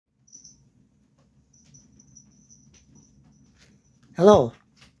Hello,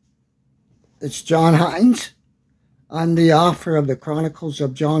 it's John Hynes. I'm the author of the Chronicles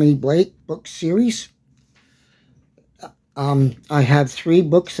of Johnny Blake book series. I have 3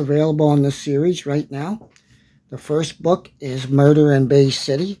 books available on the series right now. The first book is Murder in Bay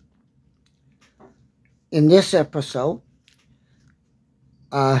City. In this episode,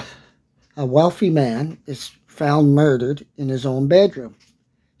 a wealthy man is found murdered in his own bedroom.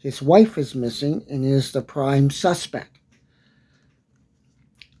 His wife is missing and is the prime suspect.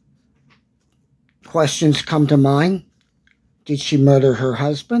 Questions come to mind. Did she murder her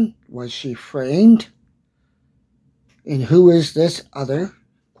husband? Was she framed? And who is this other?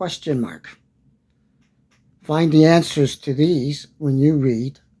 Question mark. Find the answers to these when you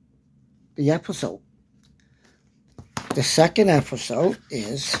read the episode. The second episode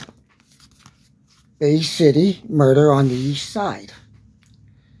is Bay City, Murder on the East Side.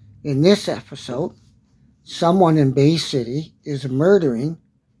 In this episode, someone in Bay City is murdering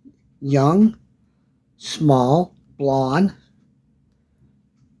young, small,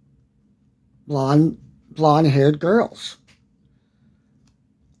 blonde-haired girls.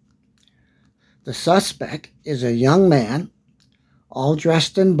 The suspect is a young man, all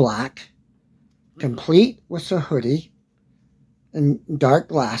dressed in black, complete with a hoodie and dark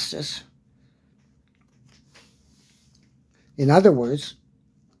glasses. In other words,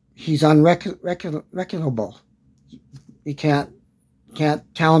 he's unrecognizable. You can't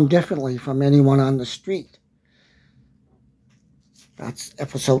tell him differently from anyone on the street. That's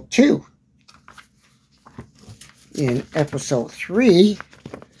episode 2. In episode 3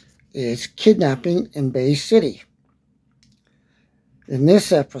 is Kidnapping in Bay City. In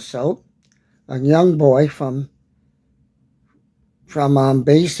this episode, a young boy from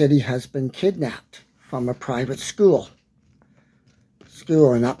Bay City has been kidnapped from a private school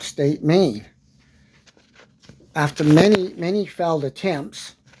in upstate Maine. After many failed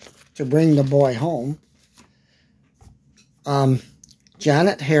attempts to bring the boy home,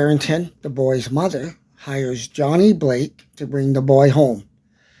 Janet Harrington, the boy's mother, hires Johnny Blake to bring the boy home.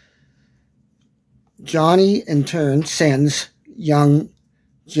 Johnny, in turn, sends young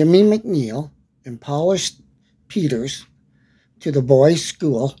Jimmy McNeil and Paula Peters to the boys'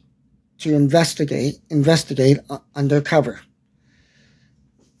 school to investigate undercover.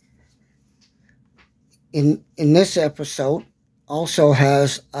 In this episode also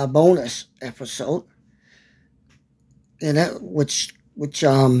has a bonus episode in it, which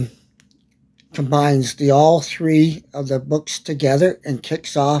combines all 3 of the books together and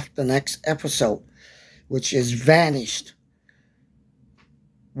kicks off the next episode, which is Vanished.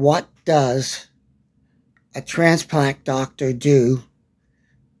 What does a transplant doctor do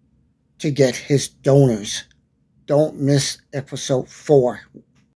to get his donors? Don't miss episode 4.